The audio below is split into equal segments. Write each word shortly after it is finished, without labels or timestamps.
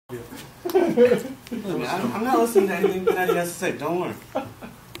I'm not listening to anything that he has to say. Don't worry.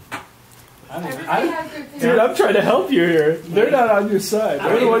 Dude, I'm trying to help you here. They're not on your side.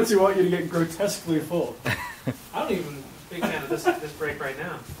 They're the ones who want you to get grotesquely full. I don't even big fan of this break right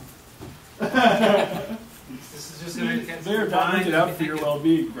now. This is just going to get They're not looking out for your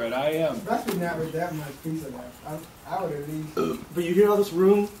well-being, Brett. I am. Especially not with that much pizza left. I would at least. But you hear all this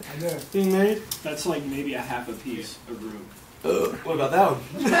room being made? That's like maybe a half a piece of room. What about that one?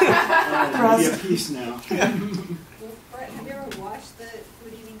 Maybe a piece now. Well, Brett, have you ever watched the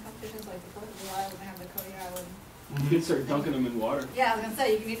food eating competitions like the 4th of July when they have the Cody Island? You can start dunking them in water. Yeah, I was going to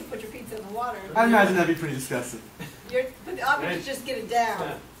say, you need to put your pizza in the water. I imagine that'd be pretty disgusting. But the option is just get it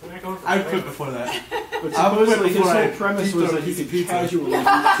down. I'd quit before that. But supposedly his whole premise was that he could casually eat 2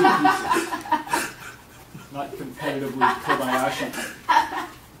 pieces. Not competitively Kobayashi.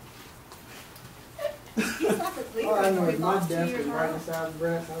 All I know is my desk is right beside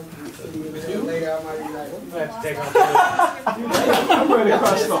Bret's. I'm sitting there later. I might be like, what the have to take off. I'm right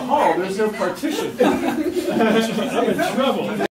across the hall. There's no partition. I'm in trouble.